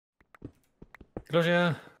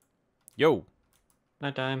Galucia, Yo.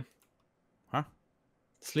 nighttime. Huh?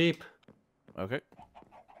 Sleep. Okay.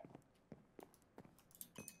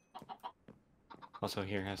 Also,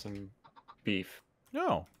 here has some beef.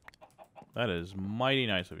 No. That is mighty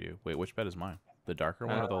nice of you. Wait, which bed is mine? The darker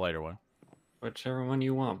one or the lighter one? Whichever one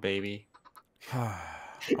you want, baby. I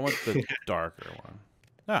want the darker one.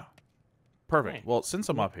 Ah. Perfect. Hey. Well, since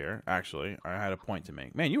I'm up here, actually, I had a point to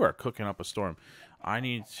make. Man, you are cooking up a storm.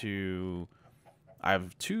 I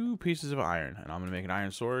have 2 pieces of iron, and I'm going to make an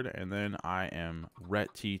iron sword, and then I am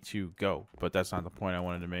ready to go. But that's not the point I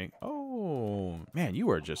wanted to make. Oh, man,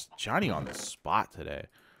 you are just Johnny on the spot today.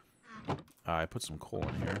 I put some coal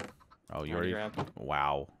in here. Oh, you already...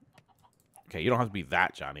 Wow. Okay, you don't have to be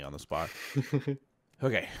that Johnny on the spot.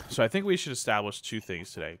 Okay, so I think we should establish 2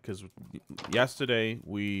 things today, because yesterday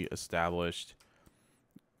we established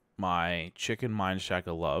my chicken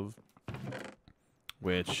𝗦𝗬𝗀𝗶𝗹,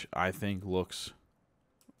 which I think looks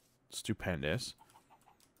stupendous.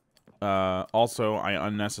 Also, I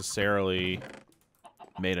unnecessarily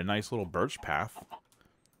made a nice little birch path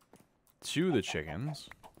to the chickens.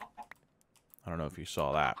 I don't know if you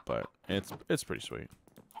saw that, but it's pretty sweet.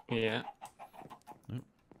 Yeah.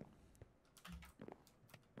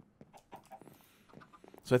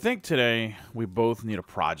 So I think today we both need a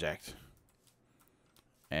project.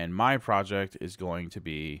 And my project is going to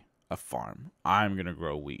be a farm. I'm going to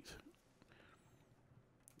grow wheat.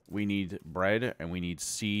 We need bread and we need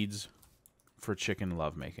seeds for chicken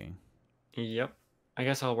lovemaking. Yep. I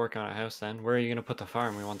guess I'll work on a house then. Where are you going to put the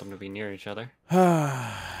farm? We want them to be near each other.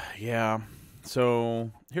 Yeah. So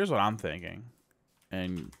here's what I'm thinking.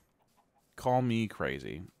 And call me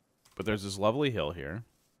crazy. But there's this lovely hill here.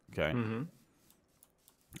 Okay. Mm-hmm.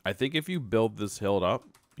 I think if you build this hill up,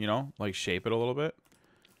 you know, like shape it a little bit,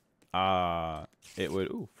 it would,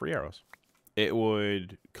 ooh, free arrows. It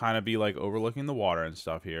would kind of be like overlooking the water and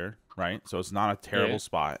stuff here, right? So it's not a terrible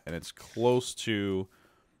spot, and it's close to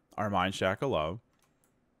our 𝗦𝗬𝗀𝗀𝗀.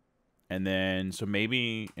 And then, so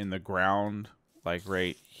maybe in the ground, like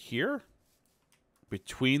right here,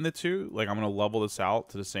 between the two, like I'm going to level this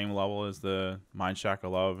out to the same level as the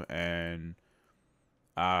𝗦𝗬𝗀𝗀𝗀 and,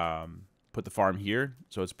 put the farm here,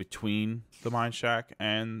 so it's between the mine shack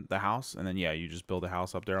and the house, and then yeah, you just build a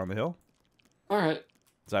house up there on the hill. All right.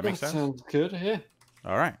 Does that make sense? Sounds good. Yeah.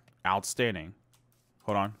 All right. Outstanding.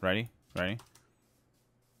 Hold on. Ready? Ready?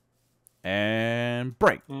 And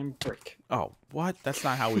break. And break. Oh, what? That's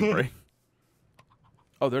not how we break.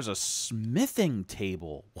 Oh, there's a smithing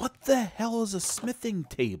table. What the hell is a smithing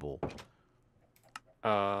table?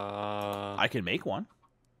 I can make one.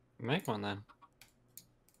 Make one then.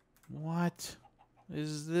 What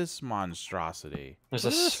is this monstrosity? There's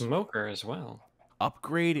a smoker as well.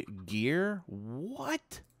 Upgrade gear?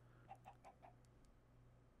 What?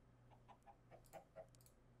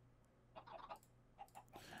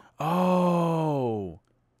 Oh.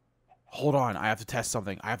 Hold on. I have to test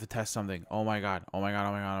something. I have to test something. Oh my god. Oh my god.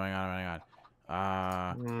 Oh my god. Oh my god. Oh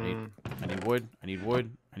my god. I need wood. I need wood.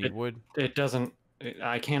 I need wood. It doesn't...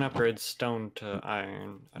 I can't upgrade stone to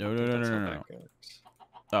iron. No.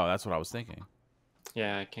 Oh, that's what I was thinking.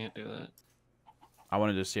 Yeah, I can't do that. I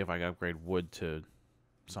wanted to see if I could upgrade wood to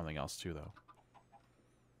something else too, though.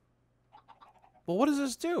 Well, what does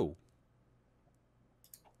this do?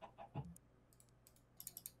 I'll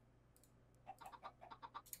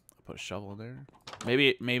put a shovel in there.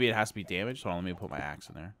 Maybe it has to be damaged. Hold on, let me put my axe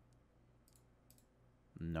in there.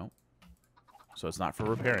 Nope. So it's not for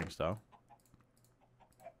repairing stuff.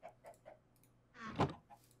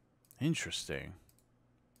 Interesting.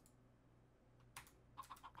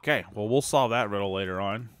 Okay, well, we'll solve that riddle later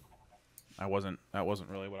on. That wasn't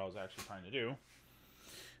really what I was actually trying to do.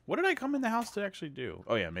 What did I come in the house to actually do?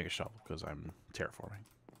 Oh yeah, make a shovel because I'm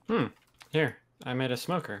terraforming. Here, I made a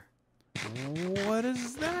smoker. What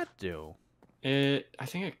does that do? I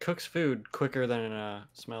think it cooks food quicker than a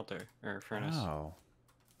smelter or furnace. Oh.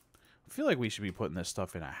 I feel like we should be putting this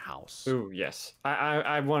stuff in a house. Ooh, yes.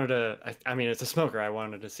 I wanted to... I mean, it's a smoker. I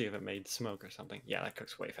wanted to see if it made smoke or something. Yeah, that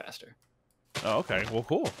cooks way faster. Oh, okay. Well,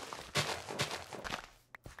 cool.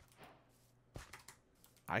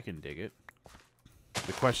 I can dig it.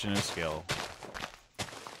 The question is, Skill,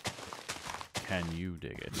 can you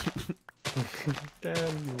dig it? Can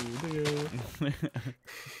you dig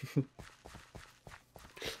it?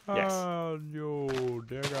 Yes. Can you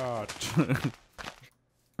dig it?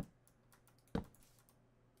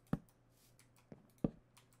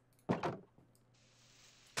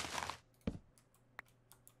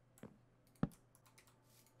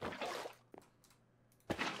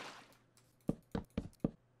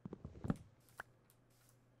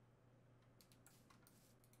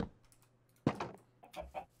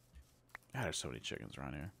 God, there's so many chickens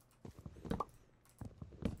around here.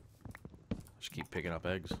 Just keep picking up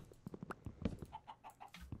eggs.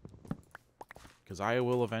 Because I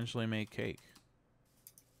will eventually make cake.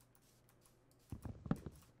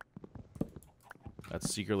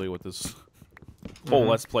 That's secretly what this whole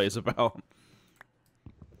Let's Play is about.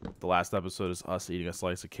 The last episode is us eating a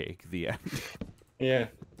slice of cake. The end. Yeah.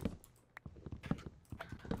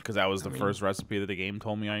 Because that was the first recipe that the game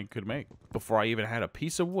told me I could make. Before I even had a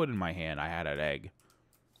piece of wood in my hand, I had an egg.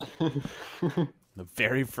 The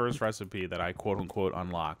very first recipe that I quote-unquote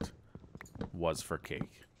unlocked was for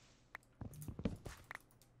cake.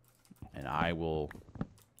 And I will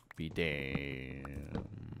be damn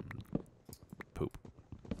poop.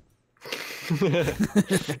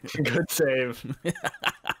 Good save.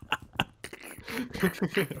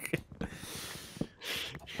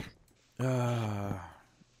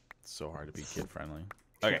 So hard to be kid-friendly.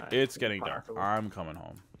 Okay, it's getting dark. I'm coming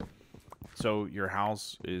home. So your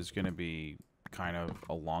house is going to be kind of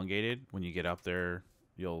elongated when you get up there.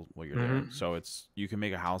 What you're doing. So you can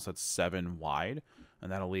make a house that's 7 wide,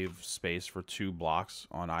 and that'll leave space for 2 blocks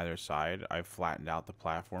on either side. I've flattened out the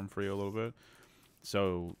platform for you a little bit.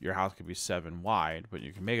 So your house could be 7 wide, but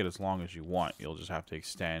you can make it as long as you want. You'll just have to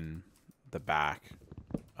extend the back.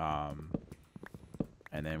 And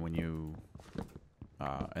then when you...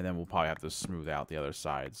 and then we'll probably have to smooth out the other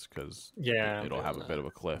sides because it'll have a bit of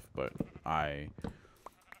a cliff. But I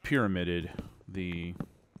pyramided the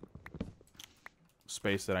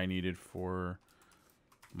space that I needed for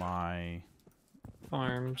my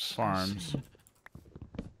farms.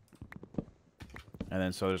 And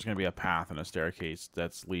then so there's going to be a path and a staircase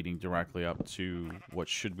that's leading directly up to what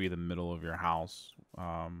should be the middle of your house.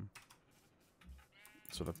 So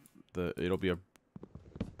it'll be a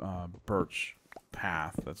birch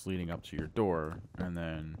path that's leading up to your door, and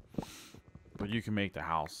then but you can make the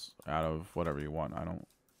house out of whatever you want.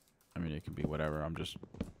 I mean it can be whatever.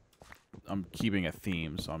 I'm keeping a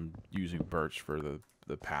theme, so I'm using birch for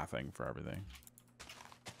the pathing for everything.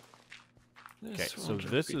 Okay, so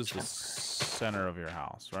this is the center of your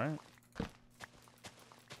house, right?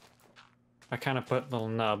 I kind of put little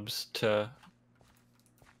nubs to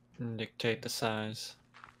dictate the size.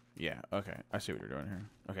 Yeah, okay. I see what you're doing here.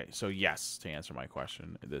 Okay, so yes, to answer my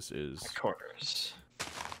question, this is... Quarters.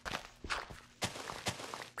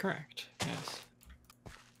 Correct, yes.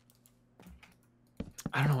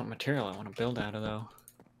 I don't know what material I want to build out of, though.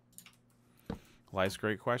 Life's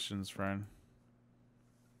great questions, friend.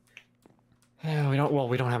 Yeah, we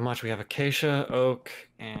don't have much. We have acacia, oak,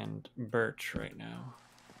 and birch right now.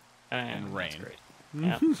 And rain.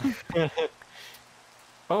 Yeah.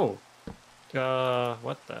 Oh.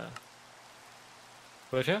 What the?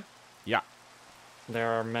 Galucia? Yeah.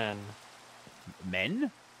 There are men.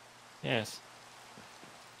 Men? Yes.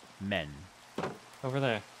 Men. Over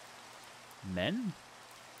there. Men?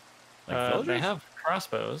 Like villagers? They have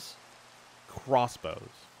crossbows.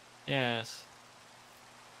 Crossbows. Yes.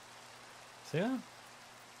 See that?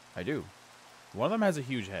 I do. One of them has a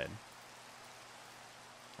huge head.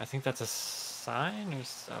 I think that's a sign or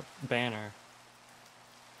a banner.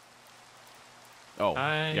 Oh,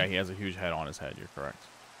 yeah, he has a huge head on his head. You're correct.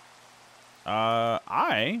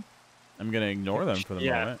 I am going to ignore them for the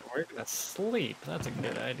moment. We're going to sleep. That's a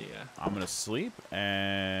good idea. I'm going to sleep,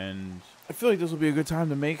 and I feel like this will be a good time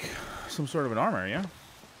to make some sort of an armor, yeah?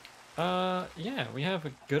 Yeah, we have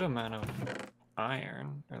a good amount of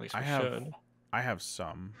iron, or at least we should. I have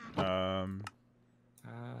some. Hold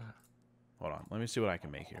on. Let me see what I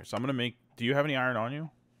can make here. So I'm going to make... Do you have any iron on you?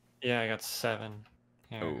 Yeah, I got 7.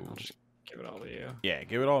 Here, Oh. I'll just give it all to you. Yeah,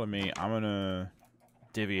 give it all to me. I'm going to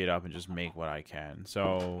divvy it up and just make what I can.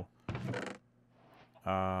 So,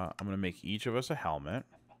 I'm going to make each of us a helmet.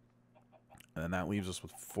 And then that leaves us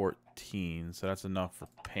with 14. So that's enough for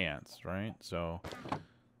pants, right? So,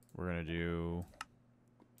 we're going to do...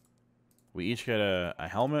 We each get a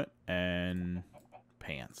helmet and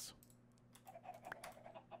pants.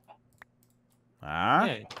 Ah,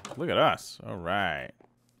 Hey. Look at us. All right.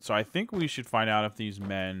 So I think we should find out if these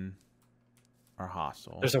men are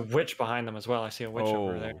hostile. There's a witch behind them as well. I see a witch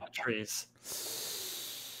over there in the trees.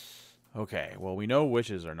 Okay, well, we know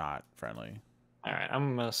witches are not friendly. All right,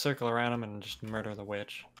 I'm going to circle around them and just murder the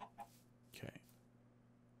witch. Okay.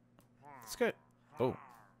 Let's get... Oh.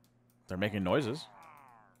 They're making noises.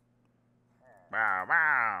 Wow,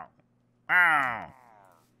 wow, wow.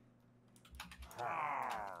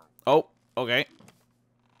 Oh, okay.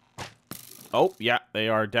 Oh, yeah, they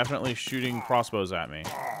are definitely shooting crossbows at me.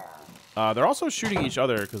 They're also shooting each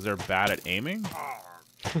other because they're bad at aiming.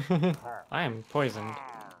 I am poisoned.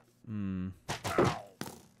 Hmm.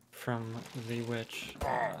 From the witch.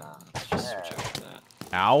 Let's just switch out to that.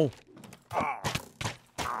 Ow.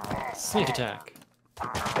 Sneak attack.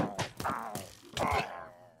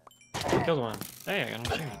 Killed one. Hey, I got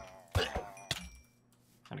an achievement.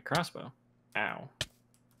 And a crossbow. Ow.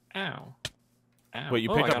 Ow. Ow. Wait,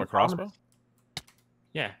 you Oh, picked I up got a crossbow?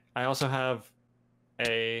 Yeah, I also have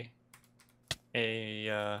a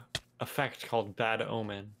effect called Bad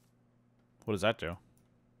Omen. What does that do?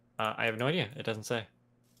 I have no idea. It doesn't say.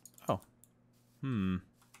 Oh. Hmm.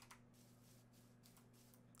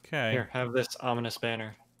 Okay. Here, have this ominous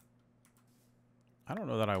banner. I don't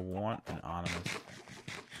know that I want an ominous.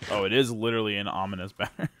 Oh, it is literally an ominous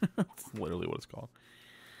banner. That's literally what it's called.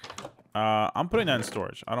 I'm putting that in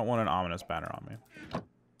storage. I don't want an ominous banner on me.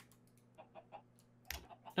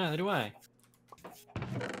 Neither do I.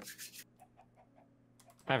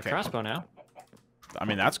 I have a crossbow now. I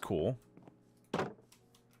mean, that's cool.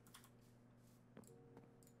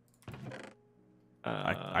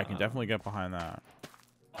 I can definitely get behind that.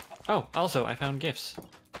 Oh, also, I found gifts.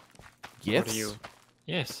 Gifts? What are you?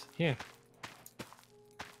 Yes, here.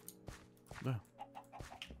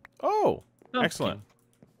 Oh, Pumpkin. excellent.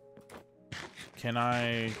 Can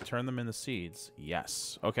I turn them into seeds?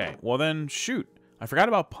 Yes. Okay, well then, shoot. I forgot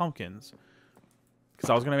about pumpkins.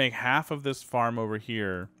 Because I was going to make half of this farm over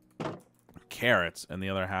here carrots and the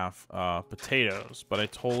other half potatoes. But I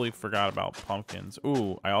totally forgot about pumpkins.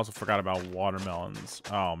 Ooh, I also forgot about watermelons.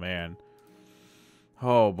 Oh, man.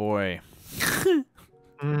 Oh, boy.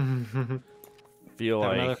 Feel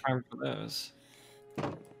like... another farm for those.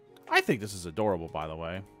 I think this is adorable, by the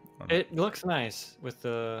way. It looks nice with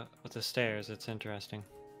the stairs. It's interesting.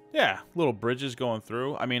 Yeah, little bridges going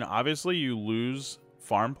through. I mean, obviously you lose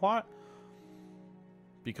farm plot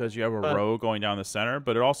because you have a row going down the center,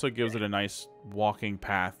 but it also gives it a nice walking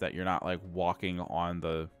path that you're not like walking on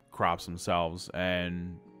the crops themselves,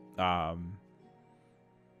 and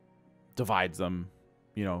divides them,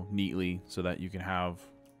 you know, neatly so that you can have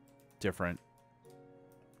different,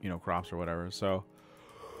 you know, crops or whatever. So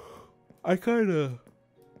I kind of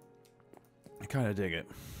dig it.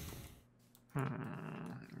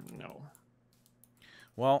 No.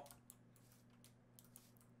 Well,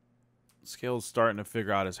 Skill's starting to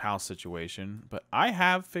figure out his house situation, but I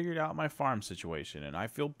have figured out my farm situation, and I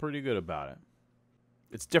feel pretty good about it.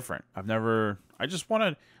 It's different. I wanted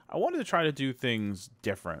to try to do things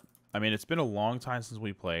different. I mean, it's been a long time since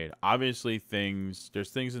we played. Obviously,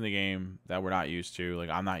 there's things in the game that we're not used to. Like,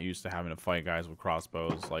 I'm not used to having to fight guys with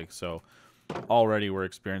crossbows. Like, so already we're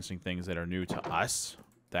experiencing things that are new to us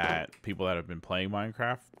that people that have been playing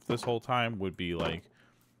Minecraft this whole time would be, like,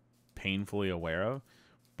 painfully aware of.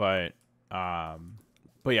 But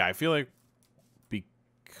yeah, I feel like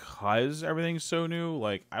because everything's so new,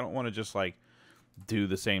 like, I don't want to just, like, do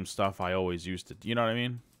the same stuff I always used to. You know what I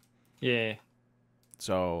mean? Yeah.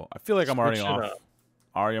 So I feel like I'm already off.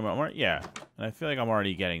 Yeah, and I feel like I'm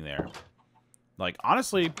already getting there. Like,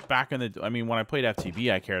 honestly, back in the... I mean, when I played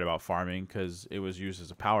FTB, I cared about farming because it was used as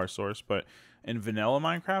a power source. But in vanilla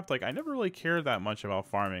Minecraft, like, I never really cared that much about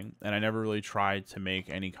farming. And I never really tried to make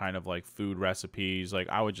any kind of, like, food recipes. Like,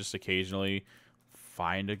 I would just occasionally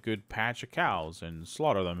find a good patch of cows and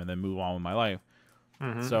slaughter them and then move on with my life.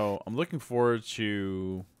 Mm-hmm. So I'm looking forward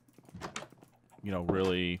to, you know,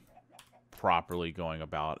 really properly going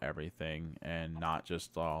about everything and not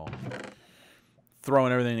just all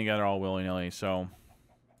throwing everything together all willy-nilly. So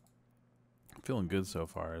I'm feeling good so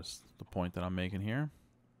far is the point that I'm making here.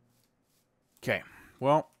 Okay,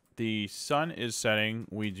 well, the sun is setting.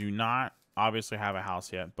 We do not obviously have a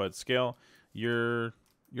house yet, but Scale, you're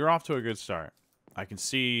off to a good start. I can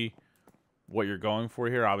see what you're going for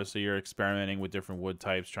here. Obviously, you're experimenting with different wood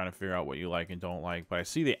types, trying to figure out what you like and don't like. But I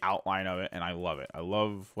see the outline of it, and I love it. I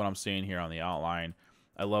love what I'm seeing here on the outline.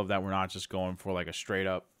 I love that we're not just going for like a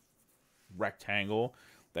straight-up rectangle,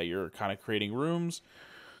 that you're kind of creating rooms.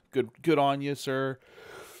 Good on you, sir.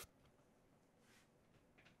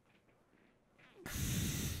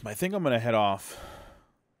 I think I'm going to head off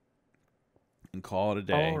and call it a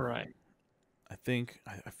day. All right. I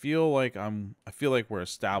feel like we're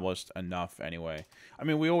established enough anyway. I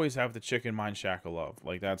mean, we always have the chicken 𝗦𝗪𝗏𝗃.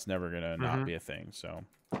 Like, that's never gonna not be a thing. So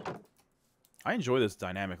I enjoy this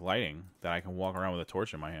dynamic lighting that I can walk around with a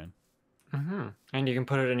torch in my hand. And you can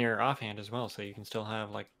put it in your offhand as well, so you can still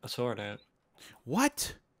have like a sword out.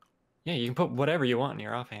 What? Yeah, you can put whatever you want in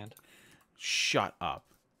your offhand. Shut up.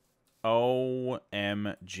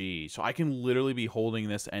 OMG. So I can literally be holding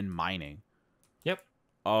this and mining. Yep.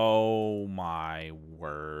 Oh my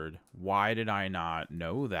word. Why did I not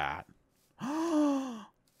know that?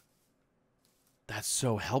 That's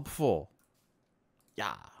so helpful.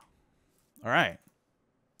 Yeah. All right.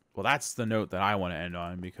 Well, that's the note that I want to end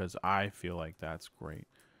on because I feel like that's great.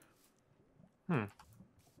 Hmm.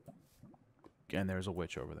 And there's a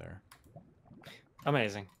witch over there.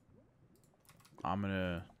 Amazing. I'm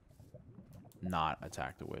gonna not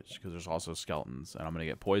attack the witch because there's also skeletons, and I'm gonna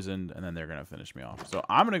get poisoned, and then they're gonna finish me off. So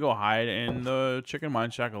I'm gonna go hide in the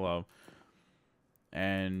𝗟𝗏𝗀𝗀𝗀𝗀,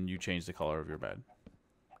 and you change the color of your bed.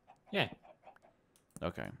 Yeah.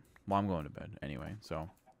 Okay. Well, I'm going to bed anyway. So,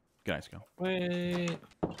 good night, Skill. Wait.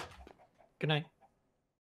 Good night.